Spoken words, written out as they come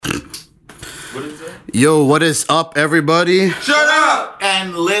What is that? Yo, what is up, everybody? Shut up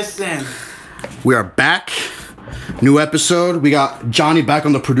and listen. We are back. New episode. We got Johnny back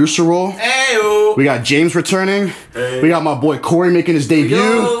on the producer role. Hey-o. We got James returning. Hey. We got my boy Corey making his debut.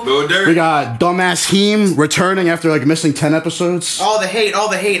 Lil Durk. We got dumbass Heem returning after like missing 10 episodes. All the hate,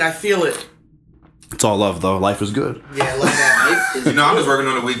 I feel it. It's all love though. Life is good. Yeah, I love that. You know, I'm just working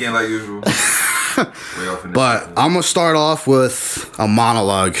on the weekend like usual. But I'm gonna start off with a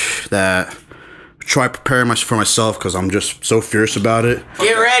monologue that try preparing for myself because I'm just so fierce about it.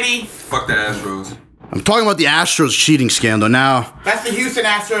 Get ready. Fuck the Astros. I'm talking about the Astros cheating scandal. Now, That's the Houston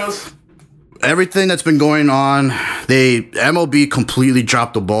Astros. everything that's been going on, MLB completely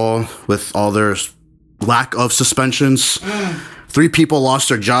dropped the ball with all their lack of suspensions. 3 people lost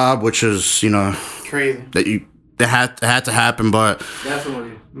their job, which is, Crazy. that had to happen, but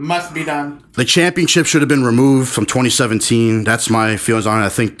Definitely. Must be done. the championship should have been removed from 2017. That's my feelings on it. I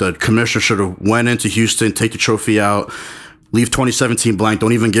think the commissioner should have went into Houston, take the trophy out, leave 2017 blank.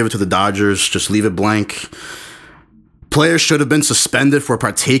 Don't even give it to the Dodgers. Just leave it blank. Players should have been suspended for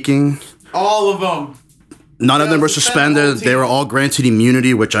partaking. All of them. None of them were suspend the whole suspended. They were all granted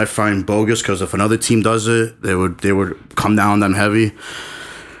immunity, which I find bogus because if another team does it, they would come down on them heavy.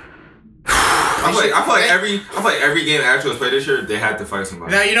 I feel like every game Astros play this year, they had to fight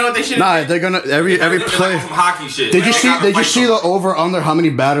somebody. Now, you know what they should Nah, they're gonna every It's play. like some hockey shit. Did you Like, they gotta fight see the over under how many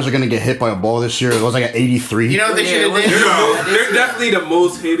batters are gonna get hit by a ball this year? It was like at 83. You know what they should have did? They're definitely the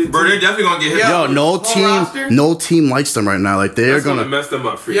most hated. Bro, they're definitely gonna get hit. Yo, roster? no team likes them right now. Like they're That's gonna gonna mess them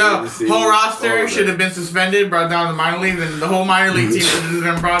up for Yo, you. whole roster should have been suspended, brought down to the minor leagues, and the whole minor league team should have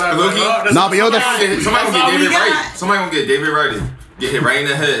been brought up. Look, Nah, but yo, Somebody gonna get David Wright. Somebody gonna get David Wright. Get hit right in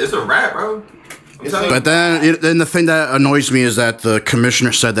the head. It's a wrap, bro. But then the thing that annoys me is that the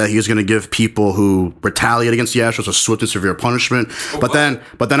commissioner said that he was going to give people who retaliate against the Astros a swift and severe punishment. But then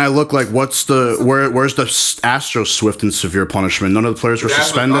I look like where's the Astros swift and severe punishment? None of the players were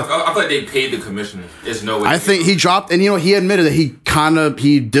suspended. I feel like they paid the commissioner. There's no way. I think he dropped, and he admitted that he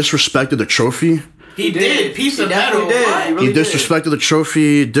disrespected the trophy. He did. Piece of metal. He disrespected the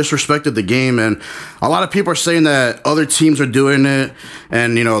trophy, disrespected the game, and a lot of people are saying that other teams are doing it.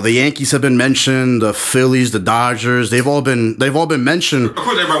 And the Yankees have been mentioned, the Phillies, the Dodgers, they've all been mentioned. Of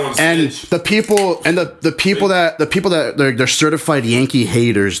course, everybody wants to And snitch. the people that they're certified Yankee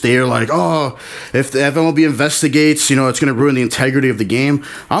haters, they're like, oh, if the MLB investigates, it's going to ruin the integrity of the game.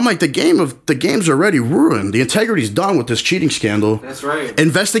 I'm like, the game's already ruined. The integrity's done with this cheating scandal. That's right.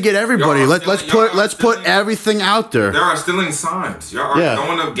 Investigate everybody. Let's put everything out there. There are stealing signs. Y'all are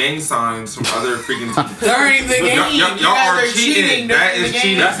throwing up gang signs from other freaking teams. During the game, Y'all are cheating. That is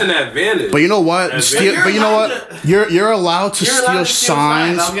cheating. That's an advantage. But you know what? You're allowed to You're steal allowed to steal signs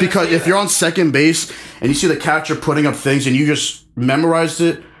signs. I was gonna because say if that. you're on second base and you see the catcher putting up things and you just memorized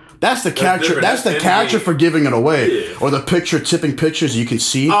it, that's the catcher. different. That's the That's catcher NBA. for giving it away, Yeah. or the pitcher tipping pitches you can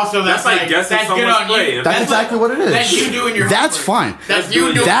see. Also, that's like guessing that's good someone's on play. you. That's exactly what it is. That's you doing your That's homework. fine. That's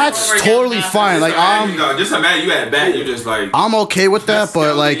you doing. That's your homework totally after fine. Like Just imagine you at bat, you just like. I'm okay with that,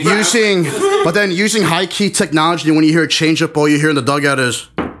 but like using high key technology when you hear a changeup, all you hear in the dugout is.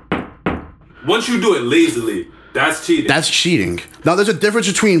 Once you do it lazily, that's cheating. That's cheating. Now, there's a difference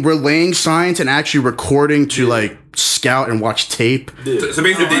between relaying signs and actually recording to like scout and watch tape. So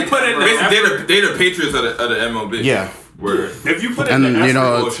basically, If you put in the effort- they're the Patriots of the MLB. Yeah. Where If you put in And the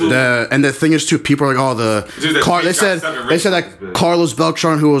effort, the thing is too, people are like, Dude, that they he's said got 7 they said rings on his that bed. Carlos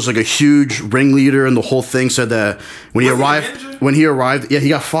Beltran, who was like a huge ringleader and the whole thing, said that when Was he injured? he arrived, he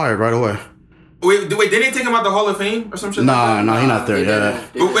got fired right away. wait, didn't they take him out the Hall of Fame or some shit? Nah, like that? he's not there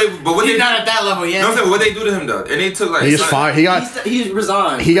yet. But what He's they not at that level yet. No, I'm saying what they do to him though, and they took like He just fired. He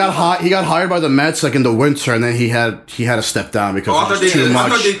resigned. He got hired by the Mets like in the winter, and then he had to step down because Oh, I it thought was they too did. I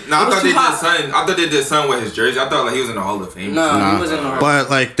much. thought they did hot. something. I thought they did something with his jersey. I thought like he was in the Hall of Fame. No, he wasn't in the But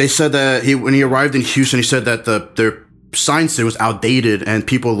like they said that when he arrived in Houston, he said that their science was outdated, and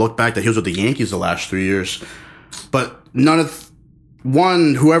people look back that he was with the Yankees the last 3 years. But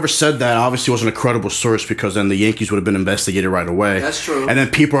whoever said that obviously wasn't a credible source because then the Yankees would have been investigated right away. That's true. And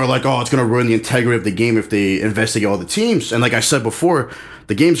then people are like, oh, it's going to ruin the integrity of the game if they investigate all the teams. And like I said before,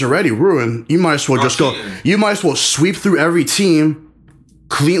 the game's already ruined. You might as well you might as well sweep through every team,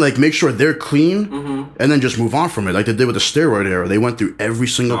 clean, like make sure they're clean, and then just move on from it. Like they did with the steroid era. They went through every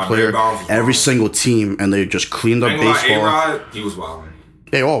single player, Barry Bonds was every wild. single team, and they just cleaned up baseball. A-Rod, he was wild.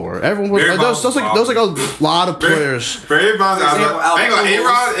 They all were. Everyone was. Barry There was Bonds like a lot of players. Barry Bonds, For example, Albert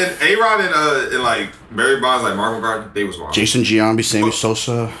A-Rod and like Barry Bonds, like Marvin Gardner, they was wild. Jason Giambi, Sammy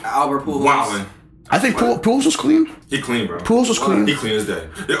Sosa. Albert Pujols. Wildin'. I think Pujols was clean. He clean, bro. Pujols was clean. He clean as day.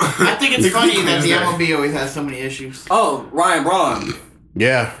 I think it's He funny clean that as the day. MLB always has so many issues. Oh, Ryan Braun.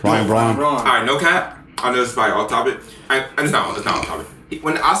 Yeah, Ryan Braun. All right, no cap. I know it's probably off topic. It's not off topic.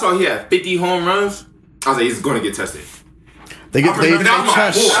 When I saw he had 50 home runs, I was like, he's going to get tested. They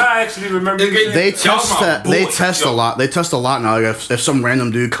test. I actually remember. They test a lot. They test a lot now. Like if some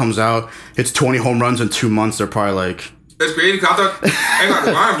random dude comes out, hits 20 home runs in 2 months, they're probably like. That's crazy. Cause I thought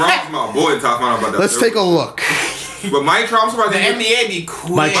Ryan Braun's my boy. Talk about that. Let's take a look. But Mike Trout, I'm surprised the NBA be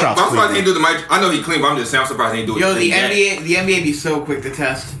quick. Mike Trout's I'm surprised he didn't do the Mike. I know he clean, but I'm just saying I'm surprised he didn't do it. Yo, the NBA be so quick to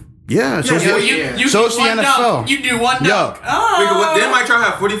test. Yeah, so You it's the NFL. You do one dunk. Didn't Mike Trout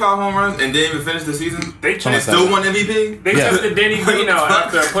have 45 home runs and didn't even finish the season? They still won MVP? They tested Danny Green out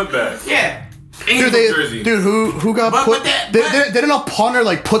after a putback. Yeah. Dude, who got put? Didn't a punter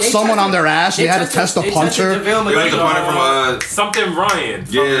like put someone on their ass? And they had to test a punter. They the punter from something Ryan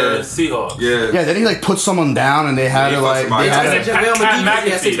from the Seahawks. Yeah. Yeah, they didn't like put someone down and they had to like Pat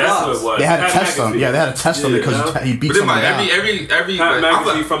McAfee, that's what it was. They had to test them. Yeah, they had to test them because he beat someone down. Every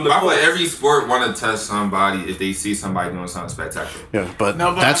sport want to test somebody if they see somebody doing something spectacular. Yeah, but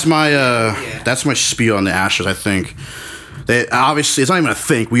that's my spiel on the Astros. I think. They obviously, it's not even a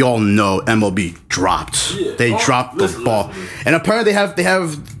thing. We all know MLB dropped. Yeah. They dropped the ball, and apparently they have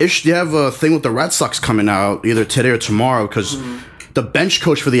a thing with the Red Sox coming out either today or tomorrow because the bench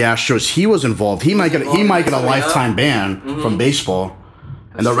coach for the Astros, he was involved. He might get a lifetime ban from baseball.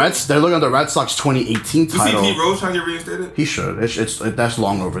 And they're looking at the Red Sox 2018 title. You see Pete Rose trying to get reinstated? He should. That's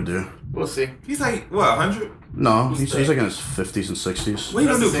long overdue. We'll see. He's like what 100? No, he's like in his 50s and 60s. What are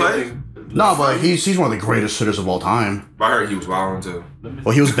you gonna do, play? No, but he's one of the greatest hitters of all time. I heard he was wilding too.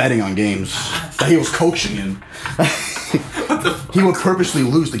 Well, he was betting on games that he was coaching in. He would purposely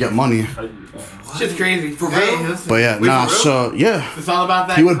lose to get money. Shit's crazy. For real? But yeah, so yeah. It's all about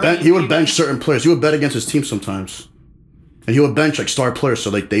that. He would bench certain players. He would bet against his team sometimes. And he would bench like star players, so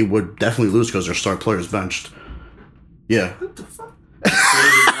like they would definitely lose because their star players benched. Yeah. What the fuck?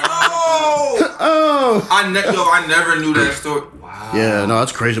 Oh! I never knew that story. Wow. Yeah, no,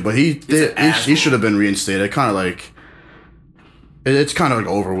 that's crazy. But he should have been reinstated. Kind of like it's kind of like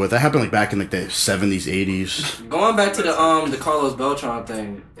over with. That happened like back in like the 70s, 80s. Going back to the Carlos Beltran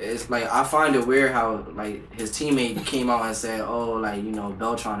thing, it's like I find it weird how like his teammate came out and said, "Oh, like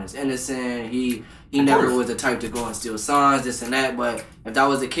Beltran is innocent. He never was the type to go and steal signs, this and that." But if that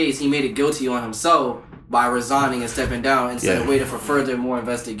was the case, he made it guilty on himself by resigning and stepping down instead of waiting for further more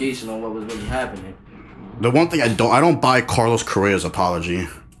investigation on what was really happening. The one thing I don't buy Carlos Correa's apology.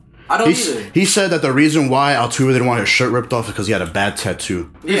 I don't either. He said that the reason why Altuve didn't want his shirt ripped off is because he had a bad tattoo.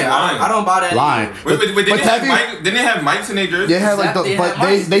 Yeah, I don't buy that. Lying. Wait, didn't they have mics in their jersey? They had like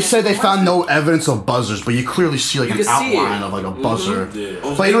they said they found no evidence of buzzers, but you clearly see like an outline of like a buzzer. Mm-hmm. Yeah.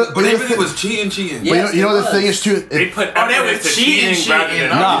 But they was cheating. But you know the thing is too. They put evidence to cheating.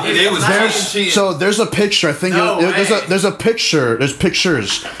 They was cheating. So there's a picture. I think there's a picture. There's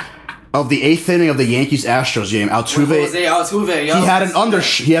pictures of the 8th inning of the Yankees-Astros game. Altuve, he had an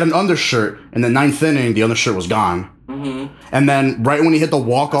undershirt. In the 9th inning, the undershirt was gone. Mm-hmm. And then right when he hit the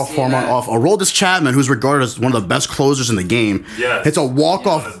walk-off home run off Aroldis Chapman, who's regarded as one of the best closers in the game, hits a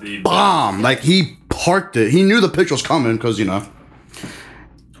walk-off bomb. Like he parked it. He knew the pitch was coming because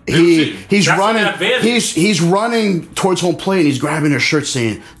he's running towards home plate and he's grabbing his shirt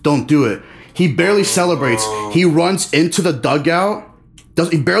saying, "Don't do it." He barely celebrates. He runs into the dugout.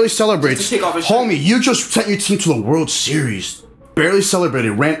 He barely celebrates. Homie, you just sent your team to the World Series. Barely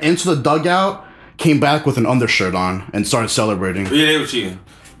celebrated. Ran into the dugout, came back with an undershirt on, and started celebrating. Yeah, they were cheating.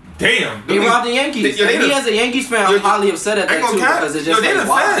 Damn. He robbed the Yankees. He as a Yankees fan, I'm highly upset at that too because it's just like,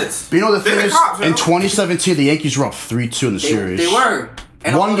 wow. But you know the thing is, in 2017, the Yankees were up 3-2 in the series. They were.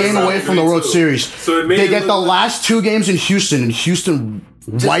 And one game away from the World Series. So they get the last 2 games in Houston, and Houston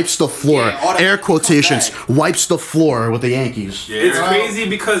wipes the floor. Air quotations. Wipes the floor with the Yankees. Yeah. It's crazy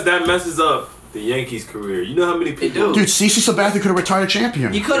because that messes up the Yankees' career. You know how many people... Dude, CC Sabathia could have retired a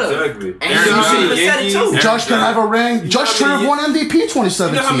champion. He could have. Exactly. And Judge could have a ring. Judge should have won MVP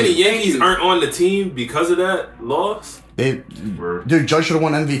 2017. You know how many Yankees aren't on the team because of that loss? Dude, Judge should have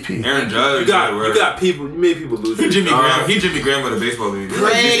won MVP. Aaron Judge. You got people. You made people lose. Jimmy Graham with a baseball league.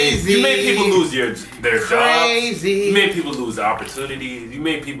 Crazy. You made people lose their jobs. Crazy. You made people lose opportunities. You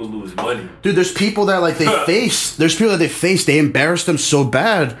made people lose money. Dude, there's people that like they face. There's people that they face. They embarrassed them so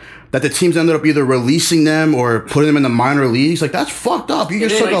bad that the teams ended up either releasing them or putting them in the minor leagues. Like that's fucked up. You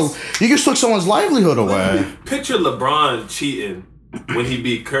just took someone's livelihood away. Picture LeBron cheating when he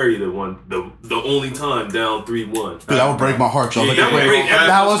beat Curry the only time down 3-1. Dude, that would break my heart.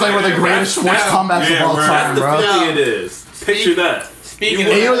 That was like one of the greatest sports comebacks of all time, bro. That's the feeling it is. Picture that.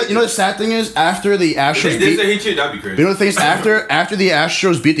 You know the sad thing is after the Astros beat, that'd be crazy. You know the thing is after the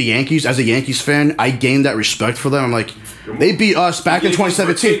Astros beat the Yankees, as a Yankees fan, I gained that respect for them. I'm like, They beat us back in Yankees were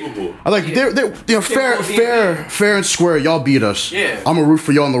 2017. capable. I'm like, they're fair and square. Y'all beat us. Yeah. I'm gonna root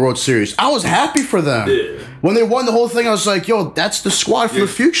for y'all in the World Series. I was happy for them. Yeah. When they won the whole thing, I was like, yo, that's the squad for the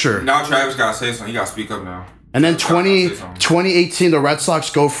future. Now Travis gotta say something. He gotta speak up now. And then Travis gotta say something. 2018, the Red Sox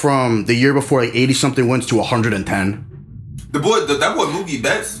go from the year before like 80 something wins to 110. That boy Mookie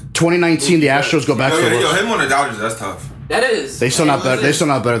Betts. 2019, the Astros go back to the Yo, World. him on the Dodgers. That's tough. That is. They still not better. They still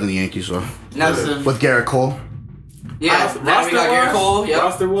not better than the Yankees though. Listen, With Garrett Cole, Yeah. Now we got Garrett Cole. Yep.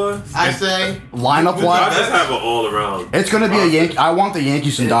 Roster was. I say lineup I wise, just have an all around. it's gonna be a Yankee. I want the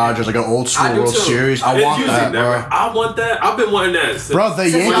Yankees and Dodgers like an old school I do World too. Series. I It's want usually that, never. bro. I want that. I've been wanting that. Since, Bro, the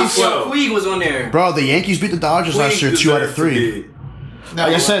Since Yankees. Puig was on there. Bro, the Yankees beat the Dodgers last year, 2 out of 3. no.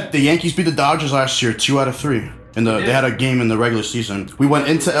 Like I said, the Yankees beat the Dodgers last year, 2 out of 3. And they had a game in the regular season. We went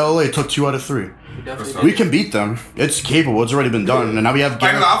into LA, took 2 out of 3. Definitely We did. can beat them. It's capable. It's already been done. And now we have Like,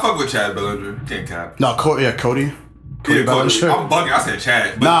 Garrett. I fuck with Chad Bellinger. Can't cap. No, Cody. Yeah, Cody Cody. Bellinger. I'm bugging. I said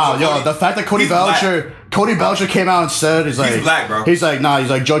Chad. But Nah, Cody- yo, the fact that Cody he's black. Bellinger came out and said he's like black, bro. He's like, nah, he's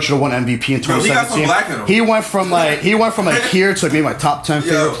like Judge should have won MVP in Bro, he got some 2017. black in him. He went from like here to maybe my top 10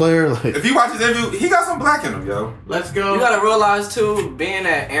 favorite Yo, player. Like, If you watch his interview, he got some black in him, yo. Let's go. You gotta realize too, being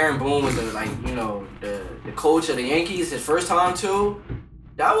that Aaron Boone was the coach of the Yankees, his first time too.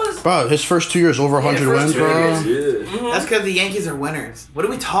 That was. bro, his first 2 years over 100 first wins, 2 bro. years. Yeah. That's because the Yankees are winners. What are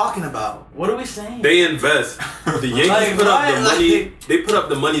we talking about? What are we saying? They invest. The Yankees Like, put up the what? money. They put up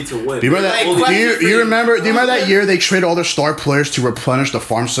the money to win. Do you remember that? Like, Do question you for remember? Do you remember that year they traded all their star players to replenish the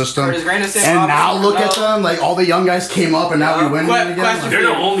farm system? Curtis Granderson, And now Robert look at Cano. them, like all the young guys came up, and now we win again. Question They're for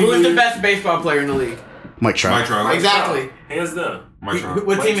the you. only Who's the league. best baseball player in the league? Mike Trout, Mike Trout. Exactly. Hands down. Mike Trout.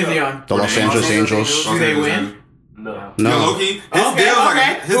 What team is he on? the Los Angeles Angels. Do they win? No. Yo, No, Loki, his Okay, deal's like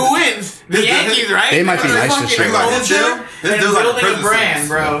okay. his, Who wins? The his- Yankees, right? They might be They're nice this fucking year. His deal- culture his and deal's like a building a prison brand, sentence.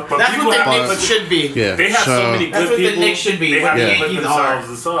 bro. But That's people what the have- Knicks should be. yeah. They have so many That's good what the people. Knicks should be, They what have the to put Yankees are.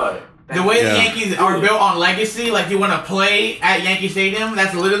 themselves aside. The way Yeah. the Yankees are built on legacy, like you want to play at Yankee Stadium,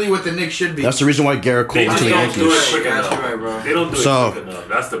 that's literally what the Knicks should be. That's the reason why Garrett Cole They went just to the don't do it Yankees. quick That's enough. right, bro. They don't do So- it quick enough.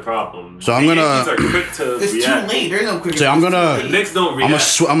 That's the problem. So I'm The gonna- Yankees are quick to It's react. too late. There's no quick. So I'm gonna- The Knicks don't I'm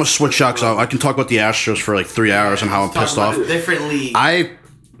react. gonna switch out because I can talk about the Astros for like 3 hours and how I'm Talk pissed about off. a different league.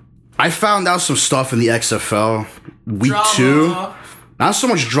 I found out some stuff in the XFL week Drama. 2. Not so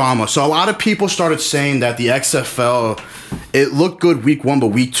much drama. So a lot of people started saying that the XFL, it looked good week 1, but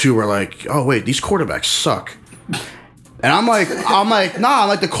week 2 were like, oh wait, these quarterbacks suck. And I'm like, nah. I'm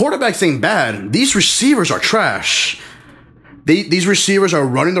like, the quarterbacks ain't bad. These receivers are trash. These receivers are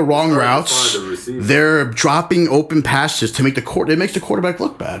running the wrong hard to routes. find a receiver. They're dropping open passes to make it makes the quarterback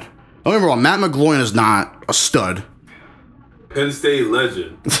look bad. Don't get me wrong, Matt McGloin is not a stud. Penn State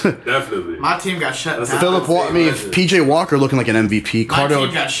legend. Definitely. My team got shut That's down. Philip, PJ Walker looking like an MVP. My team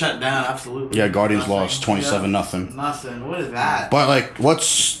Cardo, got shut down. Absolutely. yeah, Guardians Nothing. lost 27-0. Nothing. What is that? But like,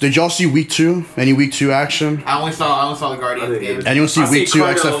 did y'all see week 2? Any week 2 action? I only saw the Guardians game. Anyone see week 2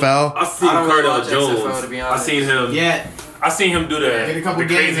 XFL? I seen I don't really Cardell watch XFL, Jones. to be I honest. seen him. Yeah, I seen him do that. get a couple the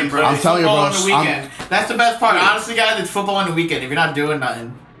games crazy in, bro. play. I'm telling you, Football bro, on the weekend. That's the best part. Honestly, guys, it's football on the weekend. If you're not doing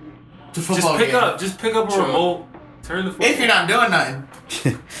nothing, it's a football game. Just pick up a True. remote. Turn the phone. If you're not doing nothing.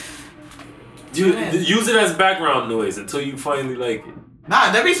 Use it as background noise until you finally like it.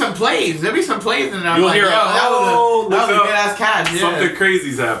 Nah, there be some plays. There be some plays, and I'm You'll like, hear, yo, that was look a up. good ass catch. Yeah. Something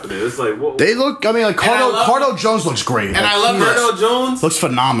crazy's happening. It's like, what? They look. I mean, like I love- Cardo Jones looks great. And I love Cardell Jones looks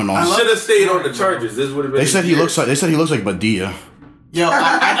phenomenal. should have stayed on the Chargers. This would have been. They said he looks like Badia. Yo,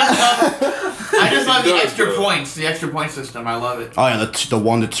 I just love the Does, extra bro. points, the extra point system. I love it. Oh yeah, the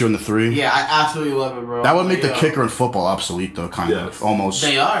 1, the 2, and the 3. Yeah, I absolutely love it, bro. That would make the Yo. kicker in football obsolete, though, kind Yes. of, almost.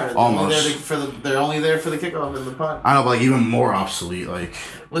 They are. They're Almost. Only there they're only there for the kickoff and the punt. I know, but like even more obsolete. Like,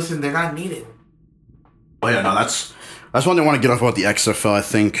 Listen, they're not needed. oh yeah, no, that's one thing I want to get off about the XFL.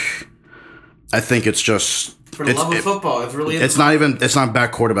 I think it's just For the love of football, it's really. it's not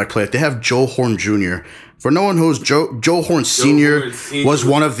bad quarterback play. They have Joe Horn Jr. For no one who's Joe Horn Sr. Horn Sr. was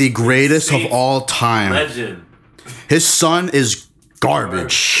one of the greatest of Saints all time. legend. His son is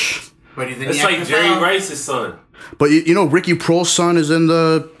garbage. But you think It's the like XFL? Jerry Rice's son. But you know Ricky Prohl's son is in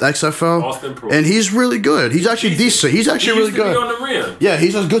the XFL, Austin Prohl. and he's really good. He's actually decent. He's actually He really used to be good. on the rim. Yeah,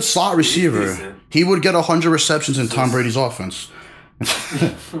 he's a good slot receiver. decent. He would get 100 receptions in Tom Brady's offense.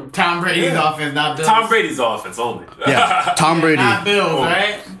 Tom Brady's offense, not Bills. Tom Brady's offense only. Yeah, Tom Brady. Not Bills,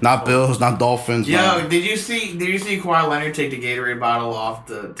 right? Not Bills, not Dolphins. Yo, no. did you see Kawhi Leonard take the Gatorade bottle off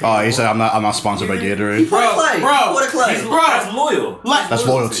the table? Oh, he said I'm not sponsored by Gatorade. Bro, What a clay. he's- That's loyal. That's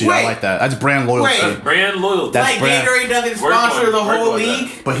loyalty. I Wait. like that. That's brand loyalty. Wait. Brand loyalty. That's Like brand. Gatorade doesn't Work sponsor on- the work whole on that.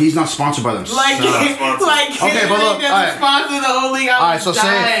 league. But he's not sponsored by them. Like sponsored. Okay, but Gatorade look, doesn't alright. sponsor the whole league. All right, so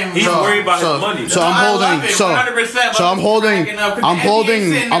say He's worried about his money. So No, I'm I holding. love it, 100%, So I'm but holding. cracking up 'cause I'm the holding.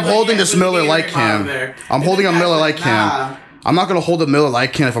 NBA sitting I'm there holding like, this "There's a Miller Gatorade Lite bottle can. there." I'm And holding a the guy Miller said, Lite can. I'm not gonna hold a Miller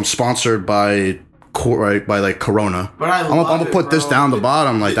Lite can if I'm sponsored by like Corona. But I I'm love gonna it, put this bro. down the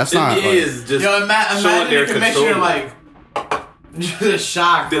bottom. Like that's not. NBA Like, is just Yo, showing imagine their the commissioner control. like just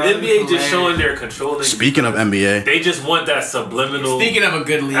shocked. The bro. NBA just Hilarious. showing their controlling. speaking of NBA, They just want that subliminal Speaking of a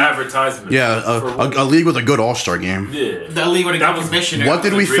good league, advertisement. yeah, For what? a league with a good All-Star game. Yeah. the league with a That good was- commissioner. What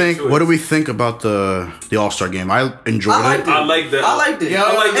did was we a great think? choice. What did we think about the All-Star game? I enjoyed I liked it. it. I like that. I liked it. Yo,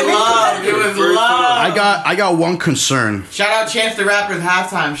 I like it the was love. league. It was First love. time. I got one concern. Shout out Chance the Rapper's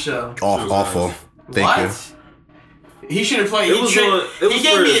halftime show. Awful. Thank what? you. He should have played. It He, was should, on- it he was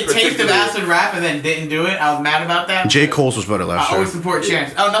gave for me a a taste of particular- acid rap and then didn't do it. I was mad about that. J. Cole's was better I last year. always support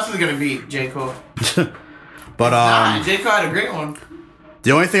Chance. Oh, nothing's gonna beat J. Cole. But Nah, J. Cole had a great one.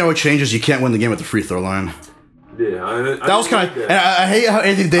 the only thing I would change is you can't win the game at the free throw line. Yeah, That was kind of. And I hate how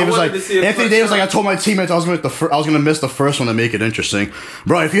Anthony Davis wanted to see a Anthony first Davis like I shot. told my teammates I was gonna miss the first one to make it interesting,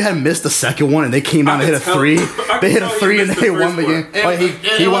 bro. If you had missed the second one and they came down and hit a three, they hit a three and they won the game. It, Like, it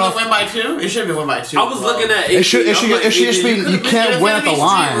he went wasn't off. win by 2. It should have been win by 2. I was looking at. It should just be you If can't it's win gonna at the be street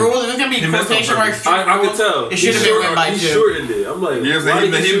line. Rules, if it's gonna be He missed quotation on marks. street I could rules, tell. It should have been win by 2. He shortened it. I'm like, Yeah, why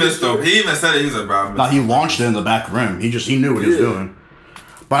did he shoot missed it though. short? He even said it. He was like, bro, I missed. Nah, he launched it in the back rim. He knew what he was Yeah. doing.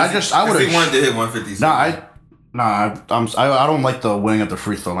 But I would He wanted have. to hit 150. I don't like the winning at the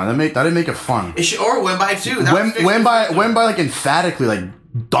free throw line. That didn't make it fun. It should, or win by 2. That was Win by like emphatically like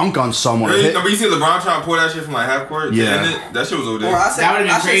dunk on someone. or No, hit- but you see LeBron trying to pull that shit from like half court. Yeah. To end it? That shit was over there. Or I said, That would've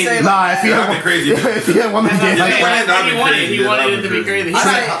been I should crazy. say, Nah, like, if he That'd had be crazy. if he had one That's game what like I'm Like, saying. that'd be He wanted crazy. it. He wanted That'd it to be be crazy. crazy. I He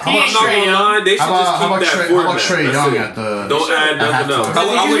say- said, I'm he not ain't gonna Trae Young. lie. They should How just keep about that Trey- how format. about Trey That's Young it. at the- Don't add at nothing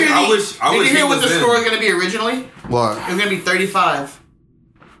halftime? else. I wish. Did you hear what the was score was gonna be originally? what? It was gonna be 35.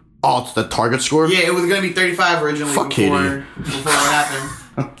 Oh, it's the target score. Yeah, it was gonna be 35 originally. Fuck before it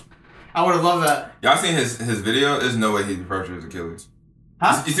happened. I would have loved that. Y'all seen his video? There's no way he ruptured his Achilles.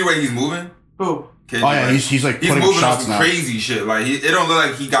 Huh? You see the way he's moving? Who? KD, Oh yeah, right? he's like He's putting moving on shots some now. crazy shit. Like it don't look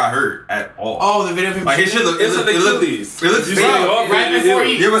like he got hurt at all. Oh, the video of him. Like his shit look. It's an Achilles. It looks You fake. see it off Right it, before it-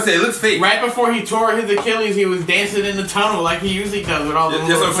 he- Yeah, but say it looks fake. Right before he tore his Achilles, he was dancing in the tunnel like he usually does with all the.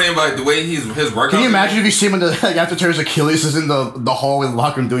 That's what I'm saying. But the way his workout. Can you imagine if you see him in the like after tears Achilles is in the hallway in the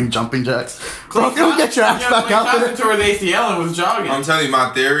locker room doing jumping jacks? Bro, if you don't get your ass back out there. Tore his ACL and was jogging. I'm telling you, my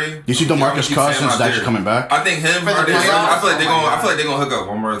theory. You see I'm gonna DeMarcus keep saying Cousins my is actually theory. coming back. I think him. For the Or playoffs? I feel like they're Oh my going. I God. feel like they're gonna hook up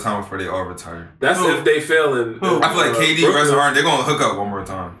one more time before they all retire. That's Who? if they fail in. Who? I feel like KD, Brooklyn. Russell Harden, they're gonna hook up one more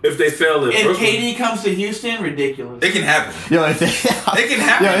time. If they fail in If Brooklyn. KD comes to Houston, ridiculous. It can happen. Yo, if It can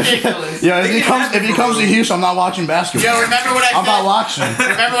happen. Ridiculous. if he comes to Houston, I'm not watching basketball. Yo, remember what I said? I'm not watching.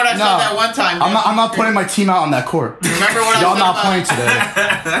 Remember what I said No. that one time? I'm not putting my team out on that court. Remember what I Y'all said not about, playing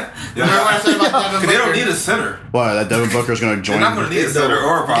today. Remember what I said about Devin Cause they don't Booker? need a center. What? That Devin Booker's gonna They're join? not gonna need a center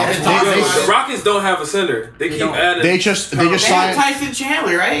or a power Get it forward. done. The Rockets don't have a center. They keep don't. adding. They just They had signed. Tyson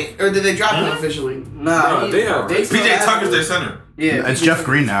Chandler, right? Or did they drop him officially? Nah, No, they have- still PJ have Tucker's him. their center. Yeah, It's Jeff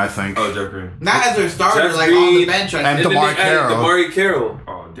Green now, I think. Oh, Jeff Green. Not as their starter, Jeff like on the Green bench. I and think. then DeMar they added Carroll. DeMar Carroll.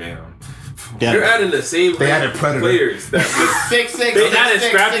 Oh, damn. Yeah. They're adding the same They added Predator. players. That 6'6". they added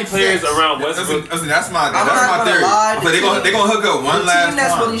scrappy players around That's Westbrook. my I'm not gonna theory. lie, I feel they're gonna hook up one the last team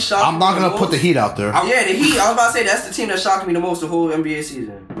that's time. really shocking I'm not me gonna the put the most- heat out there. Yeah, the Heat. I was about to say that's the team that shocked me the most the whole NBA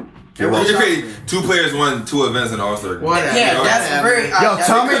season. They well, really It's shocked crazy. me. 2 players won 2 events in the All-Star game. Whatever. Yeah, that's Whatever. very. Yo,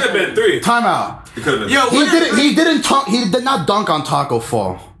 tell me- Could have been 3. Timeout. It could have been. Yo, He did not dunk on Taco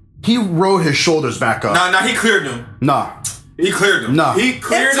Fall. He rolled his shoulders back up. Nah, he cleared them. Nah. He cleared them. Nah. He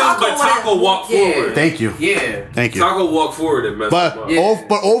cleared If him, Taco but Taco would've- walked yeah. forward. Thank you. Yeah. Thank you. Taco walked forward and messed But him up. Yeah.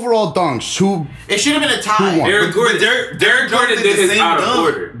 but overall dunks, who it should have been a Who tie. won? Derek Gordon. Derek Jordan Jones did the his same out of dunk.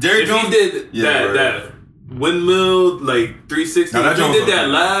 order. Derek If Jones he did Yeah, right. that windmill like 360, Nah, that if he Jones did was that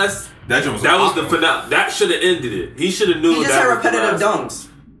good. last. That was That was the finale. That should have ended it. He should have knew He just that had was the repetitive last. dunks.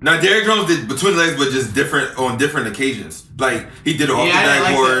 Now Derrick Jones did between the legs, but just different on different occasions. Like he did it off Yeah, the I didn't like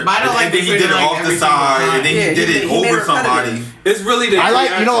backboard, it. But I don't like and then he the did it like off the every single side, time. and then Yeah, he did he it made over it somebody. repetitive. It's really the. I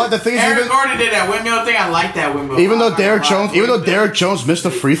like, you know what the thing is, Aaron even Gordon did that windmill thing. I like that windmill. even though I'm not Derek gonna lie. Jones, even though Derek Jones missed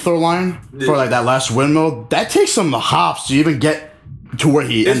the free throw line for like that last windmill, that takes some hops to even get to where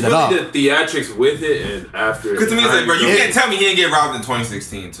he It's ended really up. the theatrics with it and after. Because to me, it's like, bro, you It- can't tell me he didn't get robbed in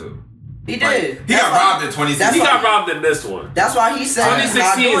 2016 too. He did. He got robbed in 2016. He got robbed in this one. That's why he said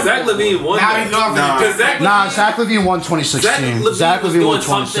 2016, Zach LaVine won. Now he's off. Zach LaVine won 2016. Zach LaVine won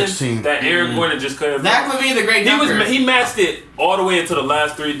 2016. That Aaron Gordon just couldn't. Zach LaVine, the great dunker. He matched it all the way into the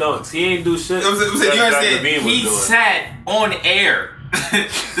last 3 dunks. He ain't do shit. You understand? He sat on air.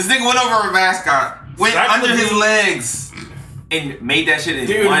 This nigga went over a mascot, went under his legs, and made that shit in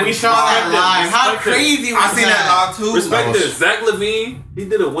Dude, one. we saw that live. How crazy was I seen that live too. Respect this. Zach LaVine, he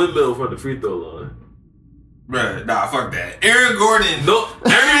did a windmill from the free throw line. Bruh, nah, fuck that. Aaron Gordon. No,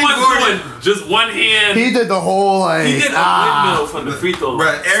 everyone's doing just one hand. He did the whole like. He did a windmill from the free throw line.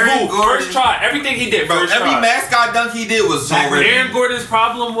 Bruh, Aaron Gordon. First try. Everything he did, Bro, first every try. mascot dunk he did was so ripping. Aaron Gordon's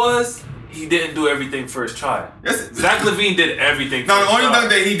problem was he didn't do everything first try. Zach LaVine did everything No, first the only try. dunk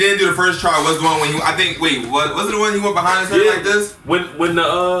that he didn't do the first try was the one when he. I think. Wait, was it the one he went behind his head like this? When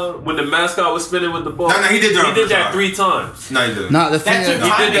the mascot was spinning with the ball. No, he did that. He did that 3 times. No, he didn't. Nah, the thing That is,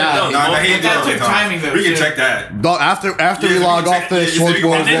 took He did that dunk. No, he didn't do That that. took timing, though, We can too. check that. dog, after we Yeah, log we off check- this, yeah, we'll we-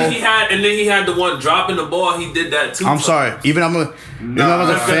 go. And then he had the one dropping the ball. He did that 2 I'm times. sorry. Even I'm a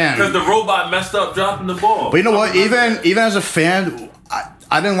Because fan. the robot messed up dropping the ball. But you know what? Even as a fan,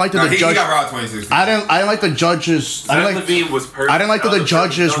 I didn't like that No, the he judge. got robbed 2016. I didn't like the judges. I Zach didn't like. LaVine was perfect. I didn't like that the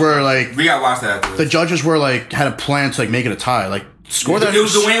judges were like. We gotta watch that after The this. judges were like had a plan to like make it a tie. Like score that. It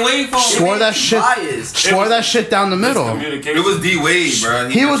was Dwayne Wade fault. Score that shit. Biased. Score that shit down the middle. It was D Wade, bro.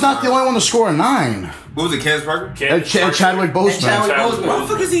 He was not the only one to score a 9. What was it, Candace Parker? And Chadwick Boseman. Chadwick Why the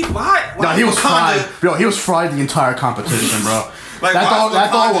fuck is he? Why? No, he was Wakanda- fried. Bro, he was fried the entire competition, bro. Like, that why is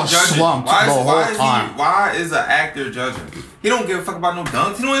dog Wakanda was judging? slumped Why the is, whole why is time. Why is an actor judging? He don't give a fuck about no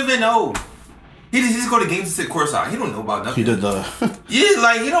dunks. He don't even know. He just go to games and sit courtside. He don't know about nothing. He did the. Yeah,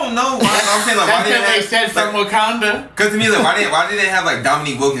 like he don't know. Why, I'm saying like why That's didn't what they have, said from Wakanda. Because to me, like why didn't they have like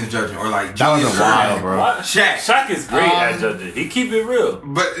Dominique Wilkins judging or like That was Julius a while, Randle? bro. Shaq. Shaq is great at judging. He keep it real.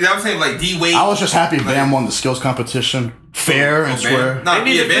 But you know what I'm saying like D Wade. I was just happy Bam won the skills competition, fair and square. No, They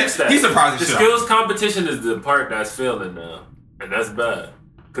need yeah, to man. fix that. He surprised The the shit. skills competition is the part that's failing now, and that's bad.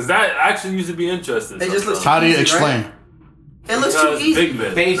 Cause that actually used to be interesting. They just look sometimes. How do you Easy, right? explain? It looks too Because easy. big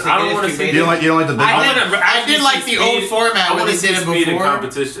men. Basic, I it don't is want to too see. basic. You don't like the big. I did like the old format when they did it speed in before.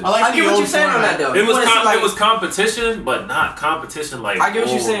 competition. I like I the get what old you're saying on that format. though. It was You wanna see, it was competition, but not competition like I get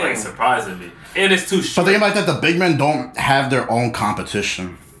what you're saying. like surprising me. And it's too But short. the game like that, the big men don't have their own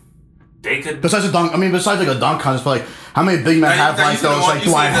competition. They could. Besides the dunk, I mean, besides like a dunk contest, but like how many big men Now, have you like seen the those one- like you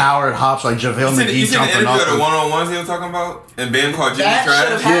seen Dwight the- Howard hops like JaVale You McGee seen the jumping interview up? of the and- one-on-ones he was talking about? And Bam called Jimmy That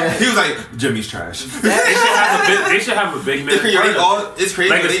should've trash? happened. He was like, Jimmy's trash. They should have a big man. It's crazy.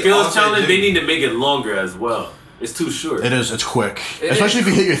 Like a they all skills said challenge, they Jimmy. need to make it longer as well. It's too short. It is. It's quick, It especially is.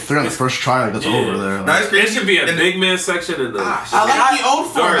 if you hit your 3 on the first try. Like, that's Yeah. over there. No, Like, it's crazy. It should be a And- big man section in the. I like the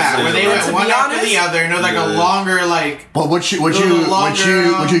old format where they And went to one be after honest- the other, and it was like a Yeah. longer like. but would you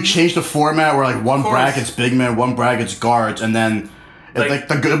would you change the format where like one course. bracket's big men, one bracket's guards, and then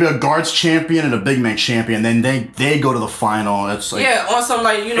Like- it'll be a guards champion and a big man champion. Then they go to the final. It's like Yeah, on some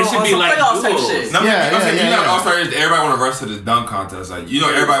like you know It should on be some like playoffs type duels. shit. No, I'm Yeah, saying, yeah, you know, yeah. All-Star is everybody want to rush to the dunk contest. Like, you know,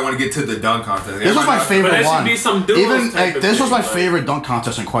 everybody want to get to the dunk contest. this was my Everybody- favorite But there should one. be some duels Even type like, of this was thing, my like- favorite dunk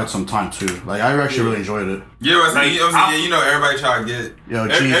contest in quite some time too. Like I actually really enjoyed it. Yeah, I was Like, you know what I'm saying? You know, everybody try to get. Yo,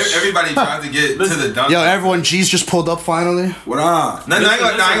 jeez. Everybody tries to get to the dunk. Yo, everyone, G's just pulled up finally. What up? No, I ain't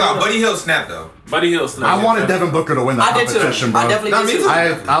Listen, gonna Buddy Hill snapped though. Buddy Hill snap. I wanted Devin Booker to win the I did too. competition, bro. I definitely Nah, did me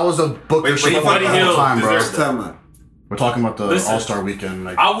too. too. I was a Booker Wait, supporter Buddy the Hill whole time, bro. deserves Tell me. We're talking about the Listen. All-Star weekend.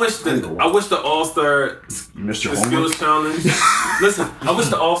 Like, I wish the All-Star you missed your the homework. skills challenge. Listen, I wish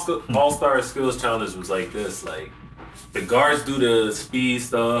the All-Star skills challenge was like this. Like the guards do the speed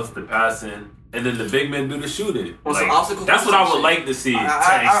stuff, the passing, and then the big men do the shooting. On some Like, obstacle that's what I would shit. like to see. To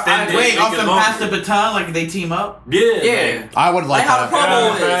I- extend it, Wait, make off it them longer. pass the baton like they team up. Yeah, Yeah. I would like Like how the that. Pro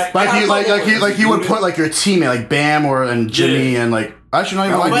Bowl is. Like Like how you, the like Pro like Bowl you, is. like you would put like your teammate, like Bam and Jimmy, Yeah. and like actually not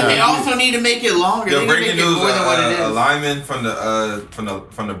even like But they that. also need to make it longer. Yo, They need to make breaking it news: more than what it a is. lineman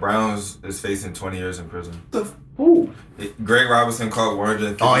from the Browns is facing 20 years in prison. Greg Robinson caught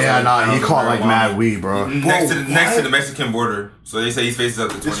 150. Oh yeah, nah, he pounds of caught like marijuana mad weed, bro. next to Whoa, the Mexican border. So they say he faces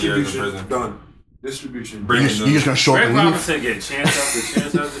up to 20 years in Distribution prison. done. Distribution. You Breaking just, you news. just gonna show up Greg and leave. Robinson get chance after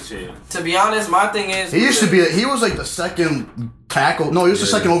chance after chance. To be honest, my thing is He used to be. He was like the second tackle. No, he was the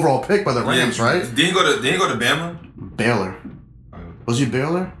Yeah. second overall pick by the Rams, Yeah. right? Didn't he go to Bama? Baylor. Was he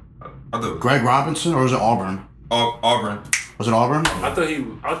Baylor? I thought Greg Robinson, or was it Auburn? Auburn. Was it Auburn? I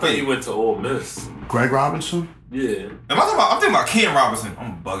thought he went to Ole Miss. Greg Robinson. Yeah. I'm thinking about Cam Robinson.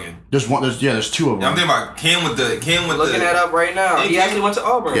 I'm bugging. There's one. There's two of Yeah, I'm them. thinking about Cam with looking that up right now. Yeah, He Cam- actually went to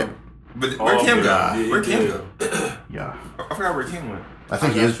Auburn. Yeah. But where Cam go? Yeah, Where Cam yeah. go? Yeah, I forgot where Cam went. I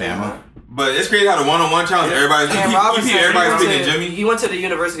think he is Bama. But it's crazy how the one-on-one challenge, everybody's picking Jimmy. He went to the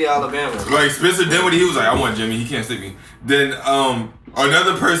University of Alabama. Like Spencer Dinwiddie, he was like, I want Jimmy. He can't stick me. Then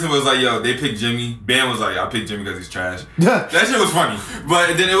another person was like, yo, they picked Jimmy. Bam was like, I picked Jimmy because he's trash. That shit was funny.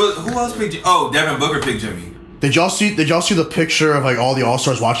 But then it was, who else picked Jimmy? Oh, Devin Booker picked Jimmy. Did y'all see the picture of like all the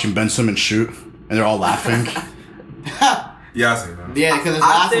All-Stars watching Ben Simmons shoot and they're all laughing? Yeah, I see that. Yeah, because it's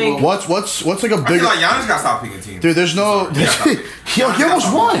I think- laughable. What's like a I big feel like Giannis got to stop picking teams. dude? There's no. He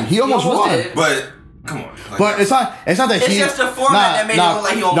almost won. He almost won. did. But come on. Like, But it's not that It's he. just the format that made it look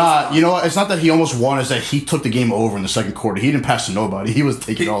like he almost won. You know what? It's not that he almost won. It's that he took the game over in the second quarter. He didn't pass to nobody. He was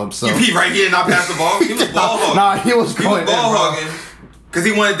taking all himself. He right here, not pass the ball. He was ball hogging. Nah, he was He going was ball in, bro. hogging because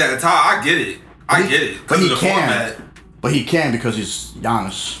he wanted that tie. I get it. But Because he of the can. format. But he can because he's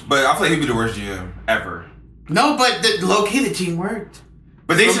Giannis. But I feel like he'd be the worst GM ever. No, but low key the team worked.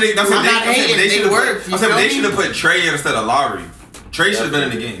 But they should have. I'm not hating, it worked, you feel They me? should have put Trey instead of Lowry. Trey should have been in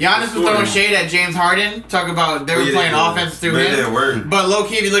the game. Giannis was throwing shade at James Harden. Talk about they were playing offense through But it him. didn't work. But low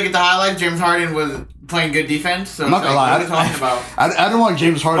key, if you look at the highlights, James Harden was playing good defense. So I'm not it's gonna like, lie. what are you talking about? I don't want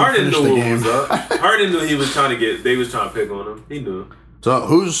James Harden to Harden finish knew the what game. was up. Harden knew he was trying to get. They was trying to pick on him. He knew.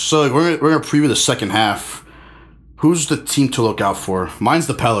 So we're gonna preview the second half. Who's the team to look out for? Mine's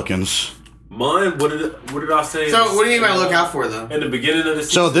the Pelicans. Mine. What did I say? So what do you mean by look out for though? In the beginning of the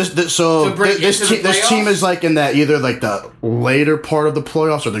season. So To break into the this team playoffs? is like in that either like the later part of the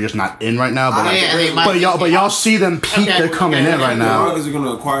playoffs or they're just not in right now. But, like, Yeah, they might but y'all see them peak. Okay, They're coming okay, in right okay. now. Rockets are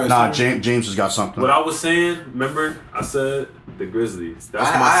gonna acquire. Nah, something. James has got something. What I was saying, remember? I said the Grizzlies. That's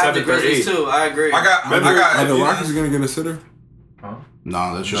I my have the seventh or Grizzlies eighth. too. I agree. I got. Are the Rockets gonna get a sitter?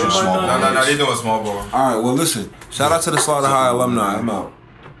 No, that's just No, a small. no, ball. No, they doing small ball. All right. Well, listen. Shout out to the Slaughter High alumni. I'm out.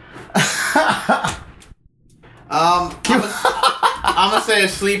 I'm gonna say a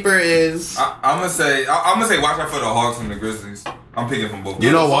sleeper is. I'm gonna say watch out for the Hawks and the Grizzlies. I'm picking from both.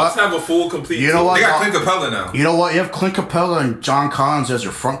 You know The what? Hawks have a full complete. You know team. what? They got Clint Capella now. You know what? You have Clint Capella and John Collins as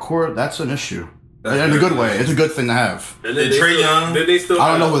your front court. That's an issue. That's In a very good way. good. It's a good thing to have. And then And they Trae still- Young. Then they still. I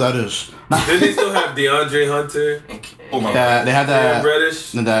don't know have- who that is. Then they still have DeAndre Hunter, Oh my They had Cam that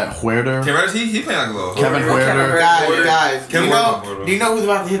Reddish. Huerter. Cam Reddish, he playing like a little. Kevin Huerter. Guys, Kevin Huerter. do you know who's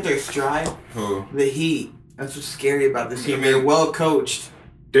about to hit their stride? Who? The Heat. That's what's scary about this team. I mean- They're well coached.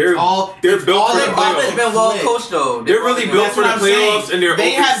 They're All- they're it's built all for the about Butler's it. playoffs. been well coached though. They're really built That's for what the I'm playoffs, saying. and they're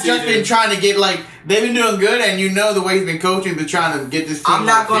They have just been overseeded. trying to get they've been doing good, and you know the way he's been coaching. They're trying to get this team. I'm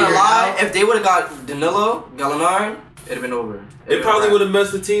not gonna figured lie. out. If they would have got Danilo, Gallinari, it'd have been over. It probably would have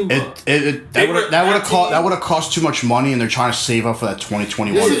messed the team up. That would have cost too much money, and they're trying to save up for that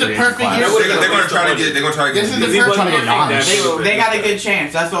 2021. This is the free agent perfect class. year. They're gonna try to get. They're gonna try to get. This is the He first wasn't trying to get gonna Giannis. take that They got a shit. good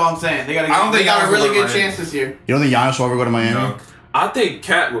chance. That's all I'm saying. They got I don't think they got a Giannis really will good go to chance this year. You don't think Giannis will ever go to Miami? No. I think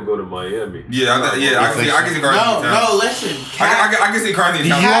Cat would go to Miami. Yeah, I can see Carson. No, listen. I can see Carson.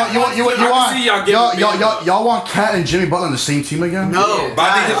 You see y'all getting y'all want Cat and Jimmy Butler on the same team again? No, But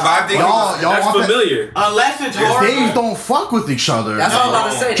I think Y'all That's want that? familiar. unless it's They horrible. don't fuck with each other. That's all I'm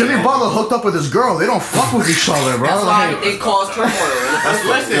about to say. Jimmy Butler hooked up with his girl. They don't fuck with each other, bro. That's why Like, it caused turmoil.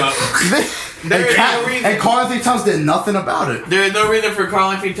 Listen, and There is Cat no reason. and Carl Anthony Towns did nothing about it. there is no reason for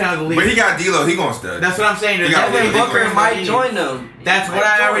Carl Anthony Towns to leave. But he got D'Lo. He gonna stud. That's what I'm saying. There's He got no Devin reason Booker for him to might leave. join them. That's what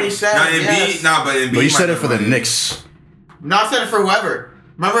I already said. Now Embiid, Yes. but Embiid. But you said might it for the be- Knicks. No, I said it for whoever.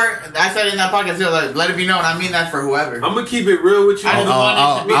 Remember, I said it in that podcast too. Like, let it be known. I mean that for whoever. I'm gonna keep it real with you. I didn't want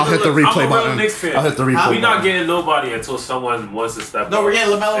it to be- I'll hit the Look, I'm replay a real button. Knicks fan. I'll hit the Huh? replay We not button. getting nobody until someone wants to step up. No, we're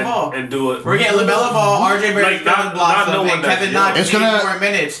getting LaMelo Ball. and do it. We're getting LaMelo Ball, RJ Barrett, Like, not- Kevin not Blossom, no one and that's Kevin young. Knox It's needs gonna- more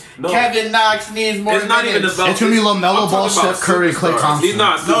minutes. No. Kevin Knox needs more It's not even minutes. about. It's gonna be LaMelo I'm Ball, talking about Steph Curry, Klay superstars. Thompson. He's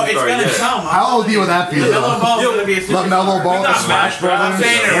not a No, superstar it's gonna yet. come. How old would that be? LaMelo though? Ball is gonna be a superstar. LaMelo Ball, We the got Smash Smash Brothers, I'm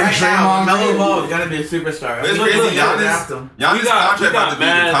saying it and right now. Draymond LaMelo Green. Ball is gonna be a superstar. It's Look, crazy. look, Giannis We got contract about to be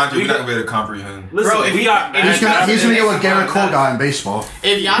the mad- contract. we We're not got- gonna be able to comprehend. Listen, Bro, if we he- got. if He's gonna get what Garrett Cole Giannis- got in baseball.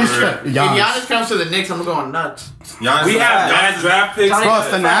 If Giannis. Giannis comes to the Knicks, I'm going nuts. Giannis, We have bad draft picks. Johnny- Bro,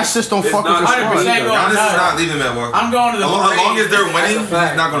 if the Nasus don't It's fuck with not your 100% squad, going Giannis is nuts. not leaving Milwaukee. I'm going to the As long as they're winning, he's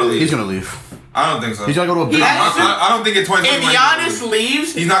fact. not gonna leave. he's gonna leave. I don't think so. He's gonna go to a big. I don't think in 2021 If Giannis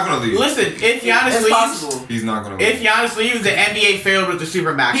leaves, he's not gonna leave. listen. If Giannis It's leaves, possible. He's not gonna leave. if Giannis leaves, the NBA failed with the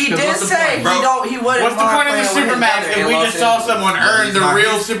Supermax. He 'Cause did what's the say point? Bro, he wouldn't. What's the mind point of the playing with his Supermax brother if in we Los just saw Angeles. someone earn He's the not-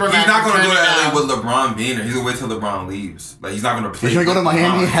 real he's Supermax? not gonna and go to turn it LA down? with LeBron being there. He's gonna wait till LeBron leaves. Like he's not gonna play. He's gonna go to Miami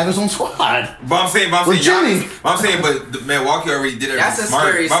and LeBron. have his own squad. But I'm saying, With Jimmy. but the Milwaukee already did everything That's a smart.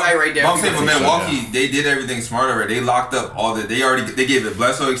 scary But- sight right there. But I'm saying for Yeah. Milwaukee, they did everything smart already. They locked up all the. They gave it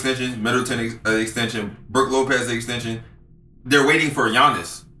Bledsoe extension, Middleton extension, Brook Lopez extension. They're waiting for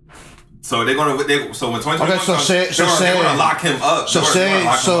Giannis. So they're gonna. So when 2021 Okay, so comes, say- so they're gonna say- lock him up. so They're say- gonna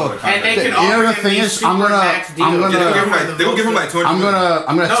lock him so- up with a contract. And they can You know offer the him thing these is, super I'm gonna- max deals. I'm gonna- Yeah, they're gonna give him like 200. I'm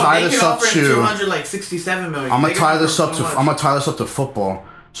gonna No, tie they this can up offer him to. 200, like 67 million. I'm They gonna can tie offer this him up to. so much. I'm gonna tie this up to football.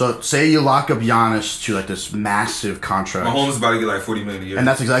 So say you lock up Giannis to like this massive contract, Mahomes is about to get like 40 million a year. and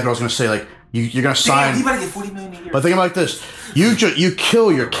that's exactly what I was gonna say. Like you're gonna Damn, sign. he about to get 40 million a year. But think about it like this: you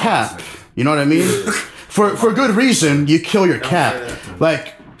kill your cap. You know what I mean? For good reason, you kill your cap.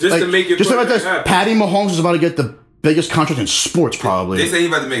 Like Just to make your just think about this: quarterback Patty happy. Mahomes is about to get the biggest contract in sports, probably. They say he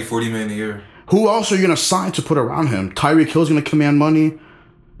about to make 40 million a year. Who else are you gonna sign to put around him? Tyreek Hill's gonna command money.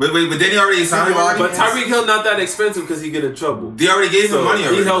 But then he already signed him already. But Tyreek Hill not that expensive because he get in trouble. They already gave him So money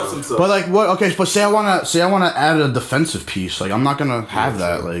already. he helps though. himself. But like what? Okay, but say I wanna add a defensive piece. Like I'm not gonna have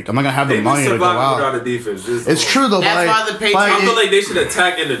that. Like I'm not gonna have the They money to go survive without out. a defense. It's true though. That's but why like, the Patriots- like, I feel like they should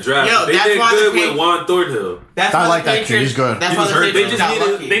attack in the draft. Yo, they that's did why the good with Pa- Juan Thornhill. That's I why like the that kid. Patriots, He's good. That's He why was the hurt. They Patriots just got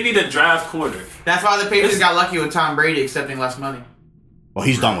need lucky. they need a draft corner. That's why the Patriots got lucky with Tom Brady accepting less money. well,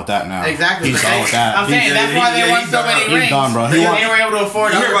 he's done with that now. Exactly. He's but done they- with that. I'm saying that's why they won so many He's rings. done, bro. He They won- were able to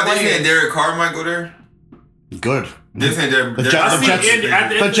afford You hear other about this players. saying Derek Carr might go there? Good. This ain't Derek. The Derek- Jets- I the see Jets- Andy, at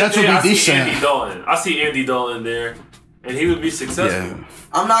the end the of Jets the will day, be I see decent. Andy Dalton. I see Andy Dalton there, and he would be successful. Yeah.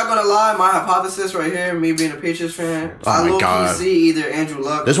 I'm not gonna lie, my hypothesis right here, me being a Patriots fan, Oh I my low God. key see either Andrew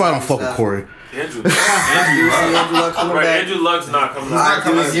Luck. That's why I don't or fuck with Stafford. Corey. Andrew, I do see Andrew Luck coming right? back. Andrew Luck's not coming He's out. not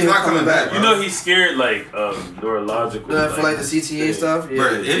coming. I do He's see not him coming coming back. back. You know he's scared like neurological. For like the CTA stuff. Yeah. Bro,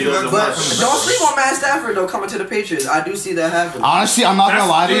 Andrew Luck But But not coming don't back. sleep on Matt Stafford though coming to the Patriots. I do see that happen. Honestly, I'm not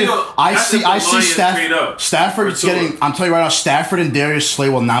gonna lie to you. I see if the Lions trade Stafford. up. Stafford's For sure. getting. I'm telling you right now, Stafford and Darius Slay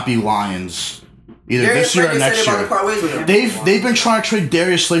will not be Lions either this year or next year. They've been trying to trade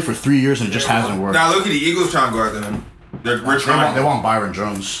Darius Slay for 3 years and it just hasn't worked. Now look at the Eagles trying to go after him. We're They want, trying. they want Byron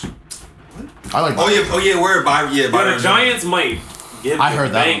Jones. I like. Oh yeah. Where Byron? Yeah, But Byron. the Giants might give. I the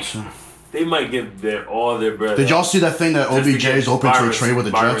heard that bank, one too. They might give all their bread. Did y'all see that thing that just to OBJ get is open to a Byron- trade with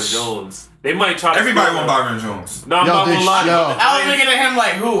the Byron Jets? Jones. They might try. To Everybody split want him. Byron Jones. No, I'm Yo, not did gonna lie. yo- I was looking at him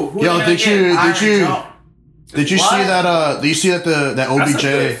like, who? Who Yo, they did gonna you- get? did you- Iron Joe? Did you What? see that? Did you see that that That's a OBJ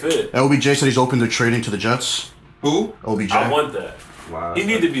good fit. that OBJ said he's open to trading to the Jets? Who? OBJ. I want that. Wow. He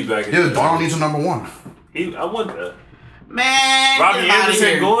need to be back. In Dude, the Darnold needs a number one. I want that. Man, Robbie get outta Anderson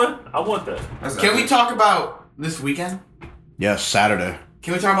here. going. I want that. Can we talk about this weekend? Yes, Saturday.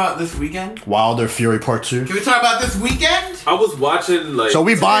 Can we talk about this weekend? Wilder Fury Part 2. Can we talk about this weekend? I was watching like. So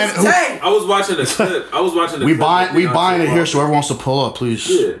we buying Dang! I was watching a clip. I was watching. we clip buying of we Deontay buying it here, Wilder. so whoever wants to pull up, please.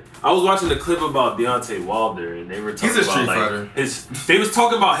 Yeah, I was watching a clip about Deontay Wilder, and they were talking He's a street about like fighter. his. They was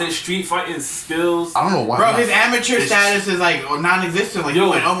talking about his street fighting skills. I don't know why. Bro, his amateur status is like non-existent. Like, he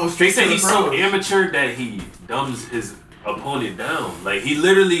went almost they straight say to he's the so pros. amateur that he dumbs his opponent down. Like he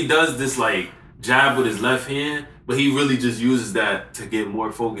literally does this like jab with his left hand, but he really just uses that to get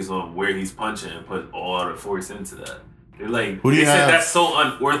more focus on where he's punching and put all the force into that. They're like, Who do you they said have? that's so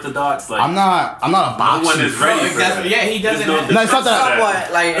unorthodox. Like I'm not a no one boxing is ready Bro, for exactly. that. Yeah, he doesn't There's have- No, it's not that-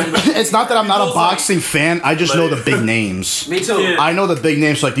 Somewhat like It's not that I'm not a It's also- boxing fan. I just know the big names. me too. Yeah. I know the big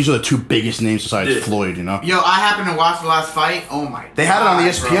names. Like these are the two biggest names besides Yeah. Floyd. You know. Yo, I happened to watch the last fight. Oh my! They had it on God,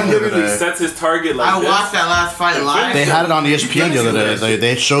 ESPN bro. the other Literally day. sets his target like I this. watched that last fight live. They had it on ESPN the other day.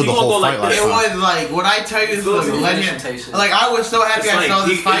 They showed He the gonna whole go fight like last It time. was like what I tell you. This was a legend. Presentation. Like I was so happy It's I like saw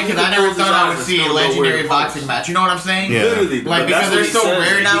this he- fight he because I can never close his thought I eyes would and see a still know where legendary to boxing punch. match. You know what I'm saying? Yeah. Literally, Like but that's because what they're he so says. rare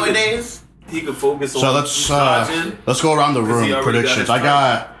He could- nowadays. He could focus on So let's dodging. let's go around the Because he room. already got Predictions. his I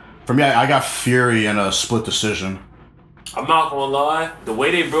target. got I got Fury in a split decision. I'm not gonna lie. The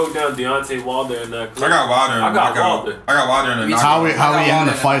way they broke down Deontay Wilder in that clip, I got Wilder. I got Wilder. I got Wilder in the knockout. How we ending the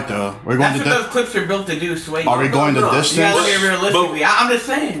Wilder. fight though? We're going That's to what those clips are built to do. Sway. are we going to No, You gotta distance? look at it realistically. I'm just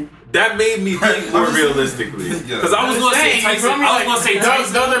saying. That made me think more realistically. Because I was I'm gonna just say saying, you Tyson. feel me? I was Like, gonna say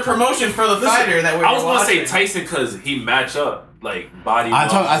those Tyson. are promotion for the fighter that we're I was gonna say watching. Tyson because he match up like body.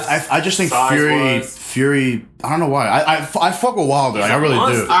 I just think size-wise. Fury. I don't know why. I fuck with Wilder. Like, I really do.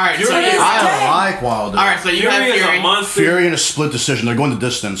 All right, so Fury you, is all I like Wilder. right, so you Fury have is a Fury. monster. Fury in a split decision. They're going the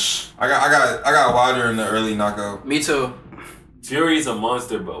distance. I got Wilder in the early knockout. Me too. Fury's a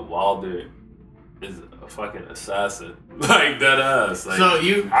monster, but Wilder is a fucking assassin. Like that ass. Like, So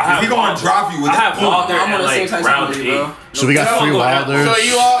you. I have He gonna Wilder. drop you with I have that. Wilder I'm at on the same like Tyson round with you, 8. bro. So we got No, three go ahead. Wilders.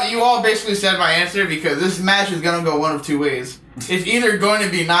 So you all basically said my answer because this match is gonna go one of two ways. It's either going to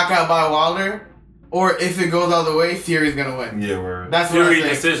be knockout by Wilder, or if it goes all the way, Fury's gonna win. Yeah, we're. That's what I Fury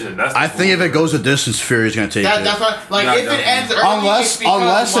think. decision. That's I think if it goes a distance, Fury's gonna take it. That's what, like, Nah, if it definitely. ends early, Unless- it's because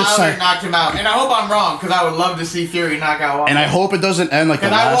unless it's Wilder like- knocked him out. And I hope I'm wrong, because I would love to see Fury knock out Wilder. And I hope it doesn't end like the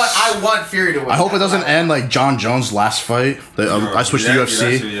Because last. I want Fury to win. I hope it doesn't end like John Jones' last fight. I switched to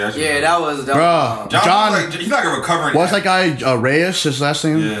UFC. Yeah, that was. Bruh. John- like, he's not gonna recover. What's that guy Reyes? His last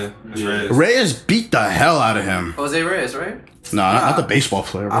name? Yeah, that's right. Reyes beat the hell out of him. Jose Reyes, right? No, not the baseball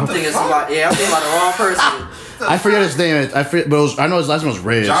player. Bro. I'm thinking somebody. Yeah, I'm thinking about the wrong person. I forget his name. I forget, but I know his last name was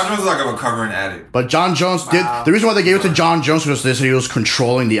Reyes. John Jones is like a recovering addict. But John Jones did. The reason why they gave it to John Jones was they said he was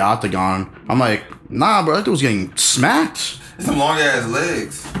controlling the octagon. I'm like, nah, bro. That dude was getting smacked. It's some long ass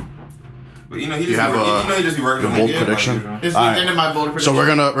legs. But he just have he just be working your on bold it. prediction? This is Alright. the end of my bold prediction. So we're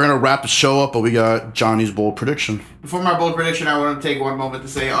gonna wrap the show up, but we got Johnny's bold prediction. Before my bold prediction, I want to take one moment to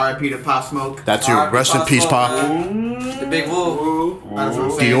say RIP to Pop Smoke. That's you. R.I.P. Rest in Pop peace, Smoke, Pop. man. The big wolf. I just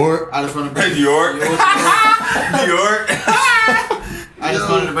want to say Dior. I just want to Hey, bring, Dior. Dior. I just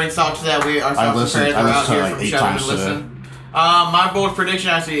wanted to bring salt to that. We are I salt listened- prepared. I We're out listened to here like from 8 Shelby times to listen. My bold prediction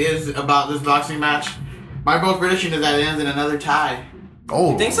actually is about this boxing match. My bold prediction is that it ends in another tie.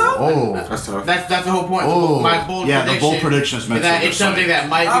 Oh, think so? Oh, That's tough. That's the whole point. Oh. My bold Yeah, the prediction. bold prediction is meant to that be it's something exciting. that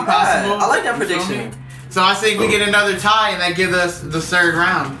might Not be bad. possible. I like that You feel prediction. me? So I think we get another tie, and that gives us the third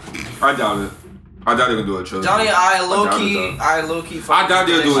round. I doubt it. I doubt they're gonna do a trilogy. Johnny, I low doubt it, key. though. I low key. I doubt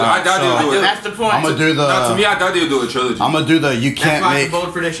they'll do it. I doubt they'll do it. That's the point. I'm gonna do the. No, to me, I doubt they'll do a trilogy. I'm gonna do the. You That's can't why it's make. a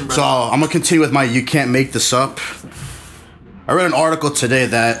bold prediction, bro. So I'm gonna continue with my you can't make this up. I read an article today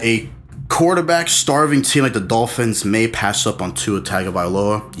that a quarterback starving team like the Dolphins may pass up on Tua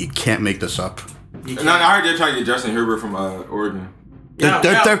Tagovailoa. You can't make this up. No, I heard they're trying to get Justin Herbert from Oregon. Yo,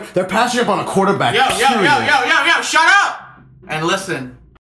 They're passing up on a quarterback. yo, period. shut up and listen.